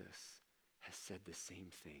Jesus has said the same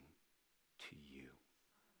thing to you.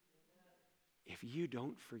 If you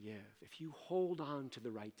don't forgive, if you hold on to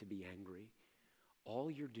the right to be angry, all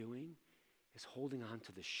you're doing is holding on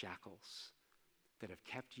to the shackles that have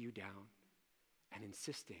kept you down and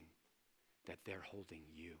insisting that they're holding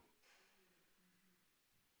you.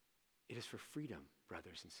 It is for freedom,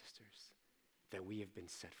 brothers and sisters, that we have been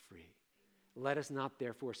set free. Let us not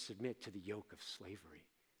therefore submit to the yoke of slavery.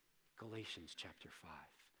 Galatians chapter 5,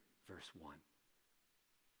 verse 1.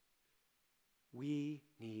 We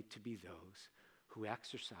need to be those who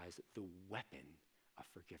exercise the weapon of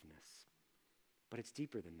forgiveness. But it's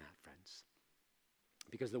deeper than that, friends.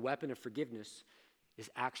 Because the weapon of forgiveness is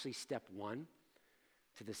actually step one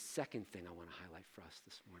to the second thing I want to highlight for us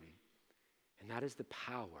this morning. And that is the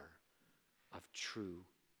power of true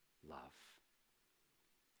love.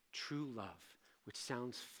 True love, which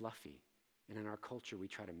sounds fluffy, and in our culture we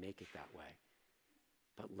try to make it that way.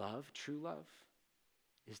 But love, true love,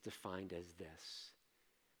 is defined as this.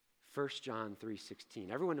 1 John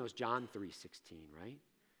 3:16. Everyone knows John 3:16, right?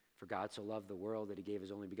 For God so loved the world that he gave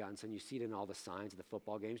his only begotten son. You see it in all the signs of the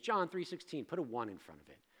football games. John 3:16, put a 1 in front of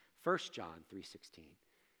it. 1 John 3:16.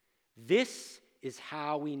 This is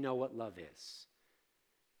how we know what love is.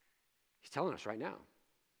 He's telling us right now.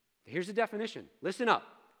 Here's the definition. Listen up.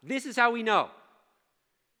 This is how we know.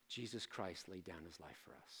 Jesus Christ laid down his life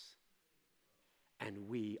for us. And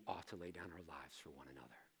we ought to lay down our lives for one another.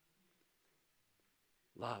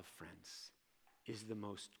 Love, friends, is the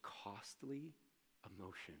most costly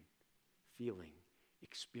emotion, feeling,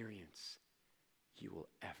 experience you will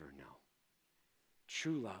ever know.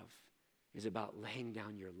 True love is about laying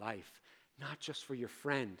down your life, not just for your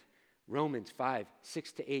friend. Romans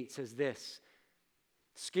 5:6-8 says this: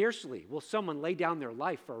 scarcely will someone lay down their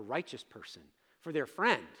life for a righteous person, for their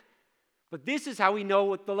friend. But this is how we know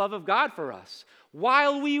what the love of God for us.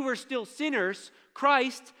 While we were still sinners,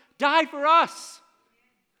 Christ died for us.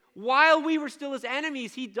 While we were still his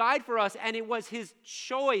enemies, he died for us, and it was his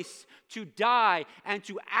choice to die and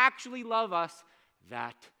to actually love us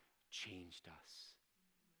that changed us.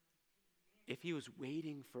 If he was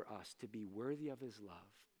waiting for us to be worthy of his love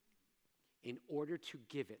in order to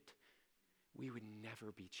give it, we would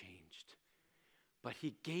never be changed. But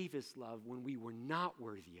he gave his love when we were not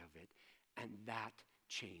worthy of it, and that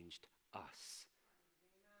changed us.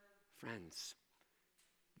 Friends,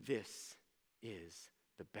 this is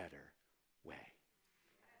the better way.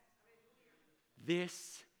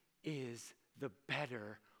 This is the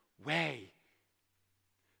better way.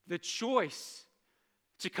 The choice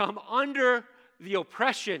to come under the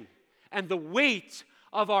oppression and the weight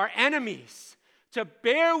of our enemies, to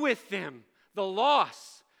bear with them the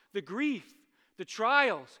loss, the grief, the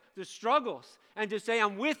trials, the struggles, and to say,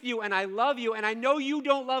 I'm with you and I love you, and I know you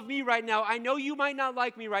don't love me right now. I know you might not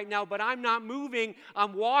like me right now, but I'm not moving.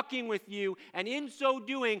 I'm walking with you, and in so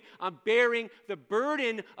doing, I'm bearing the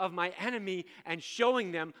burden of my enemy and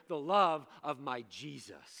showing them the love of my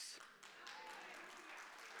Jesus.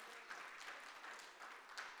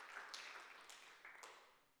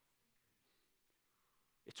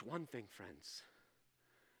 It's one thing, friends,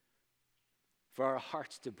 for our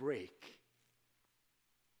hearts to break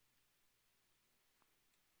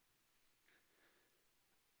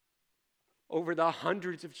over the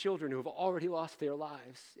hundreds of children who have already lost their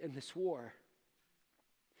lives in this war,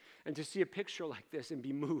 and to see a picture like this and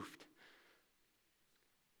be moved.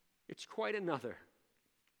 It's quite another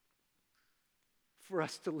for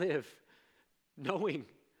us to live knowing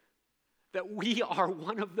that we are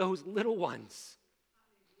one of those little ones.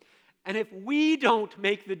 And if we don't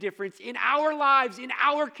make the difference in our lives, in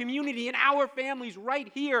our community, in our families right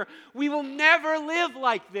here, we will never live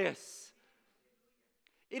like this.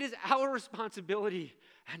 It is our responsibility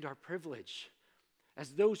and our privilege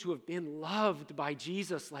as those who have been loved by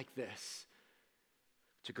Jesus like this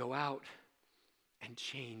to go out and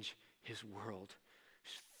change his world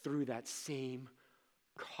through that same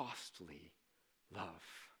costly love.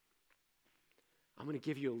 I'm going to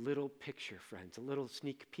give you a little picture, friends, a little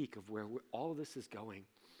sneak peek of where all of this is going.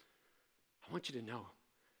 I want you to know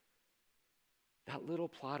that little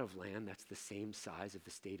plot of land that's the same size of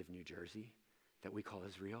the state of New Jersey that we call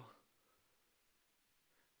Israel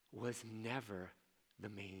was never the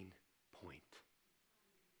main point.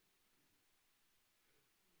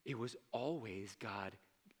 It was always God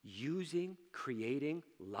using, creating,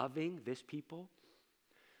 loving this people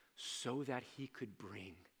so that he could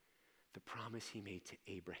bring the promise he made to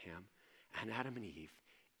Abraham and Adam and Eve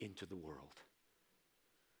into the world.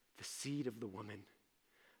 The seed of the woman,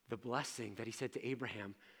 the blessing that he said to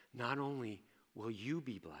Abraham, not only will you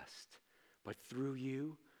be blessed, but through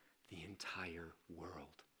you, the entire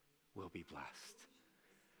world will be blessed.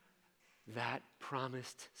 That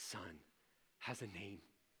promised son has a name,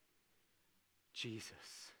 Jesus.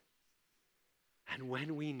 And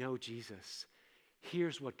when we know Jesus,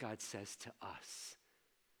 Here's what God says to us.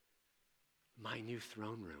 My new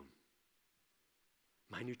throne room,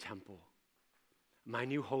 my new temple, my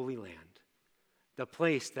new holy land, the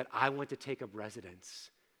place that I want to take up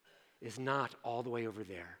residence is not all the way over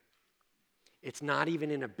there. It's not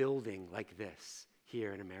even in a building like this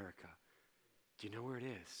here in America. Do you know where it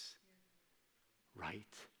is?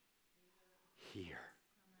 Right here.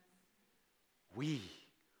 We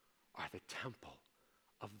are the temple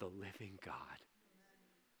of the living God.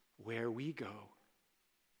 Where we go,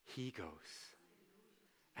 he goes.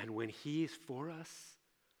 And when he is for us,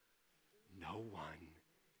 no one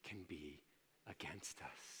can be against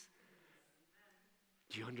us.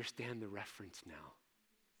 Do you understand the reference now?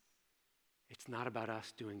 It's not about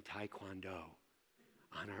us doing taekwondo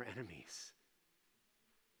on our enemies.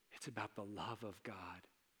 It's about the love of God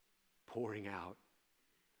pouring out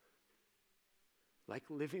like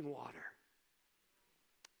living water,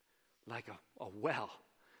 like a well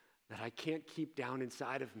that I can't keep down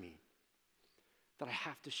inside of me, that I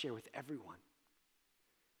have to share with everyone,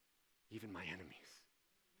 even my enemies,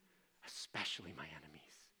 especially my enemies,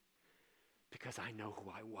 because I know who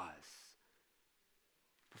I was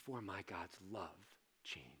before my God's love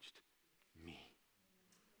changed me.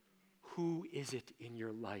 Who is it in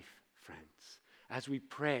your life, friends? As we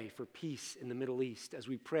pray for peace in the Middle East, as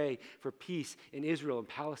we pray for peace in Israel and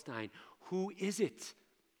Palestine, who is it?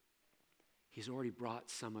 He's already brought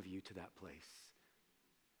some of you to that place.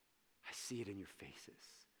 I see it in your faces.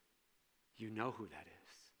 You know who that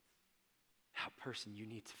is. That person you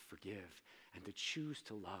need to forgive and to choose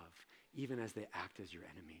to love, even as they act as your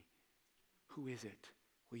enemy. Who is it?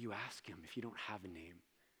 Will you ask him if you don't have a name?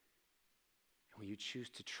 And will you choose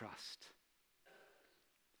to trust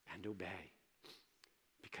and obey?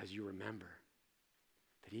 Because you remember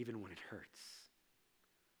that even when it hurts,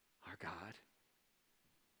 our God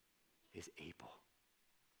is able.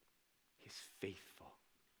 He's faithful.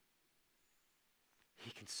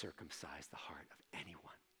 He can circumcise the heart of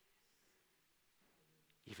anyone,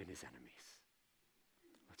 even his enemies.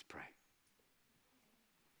 Let's pray.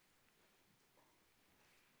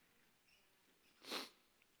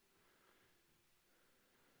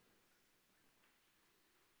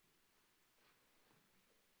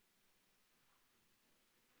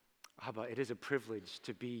 Abba, it is a privilege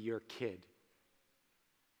to be your kid,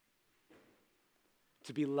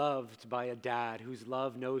 to be loved by a dad whose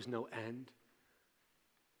love knows no end,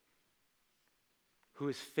 who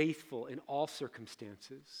is faithful in all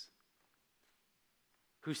circumstances,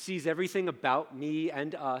 who sees everything about me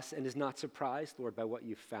and us and is not surprised, Lord, by what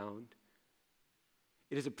you've found.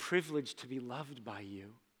 It is a privilege to be loved by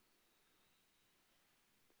you.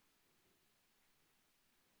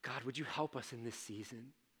 God, would you help us in this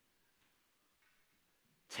season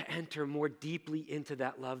to enter more deeply into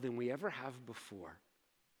that love than we ever have before?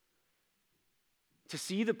 To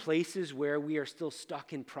see the places where we are still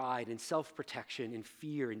stuck in pride and self-protection and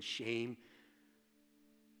fear and shame,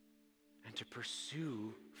 and to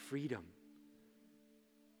pursue freedom.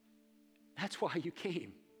 That's why you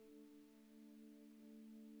came.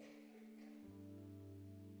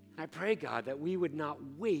 And I pray, God, that we would not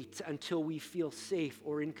wait until we feel safe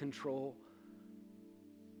or in control,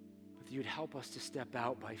 but that you'd help us to step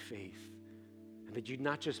out by faith. And that you'd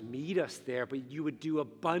not just meet us there, but you would do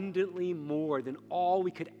abundantly more than all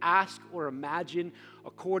we could ask or imagine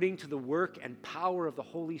according to the work and power of the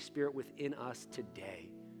Holy Spirit within us today.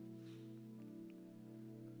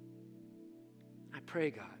 I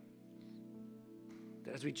pray, God,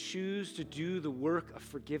 that as we choose to do the work of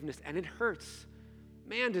forgiveness, and it hurts,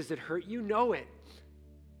 man, does it hurt, you know it.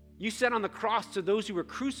 You said on the cross to those who were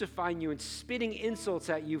crucifying you and spitting insults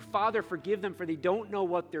at you, Father, forgive them, for they don't know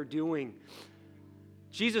what they're doing.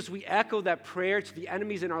 Jesus, we echo that prayer to the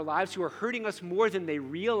enemies in our lives who are hurting us more than they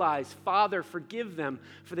realize. Father, forgive them,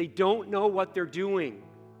 for they don't know what they're doing.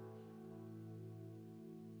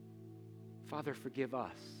 Father, forgive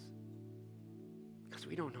us, because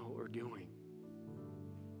we don't know what we're doing.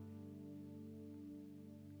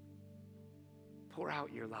 Pour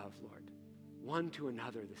out your love, Lord, one to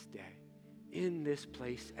another this day, in this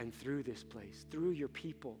place and through this place, through your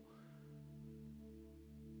people.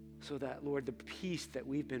 So that, Lord, the peace that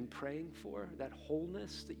we've been praying for, that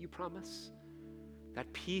wholeness that you promise,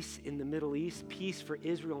 that peace in the Middle East, peace for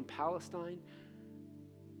Israel and Palestine,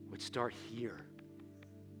 would start here,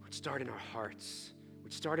 would start in our hearts,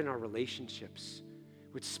 would start in our relationships,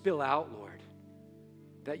 would spill out, Lord,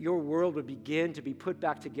 that your world would begin to be put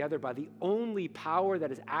back together by the only power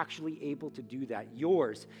that is actually able to do that,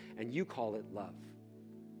 yours, and you call it love.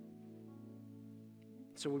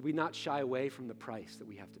 So would we not shy away from the price that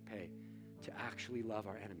we have to pay to actually love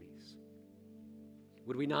our enemies?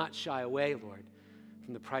 Would we not shy away, Lord,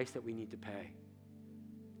 from the price that we need to pay?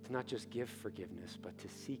 To not just give forgiveness, but to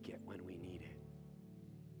seek it when we need it.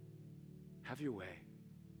 Have your way.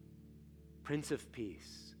 Prince of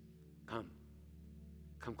Peace, come.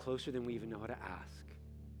 Come closer than we even know how to ask.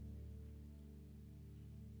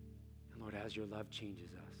 And Lord, as your love changes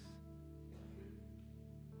us,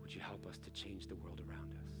 would you help us to change the world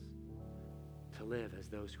around us, to live as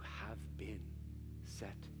those who have been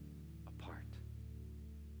set apart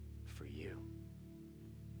for you.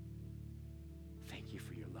 Thank you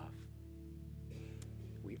for your love.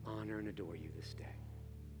 We honor and adore you this day.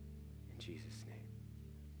 In Jesus' name.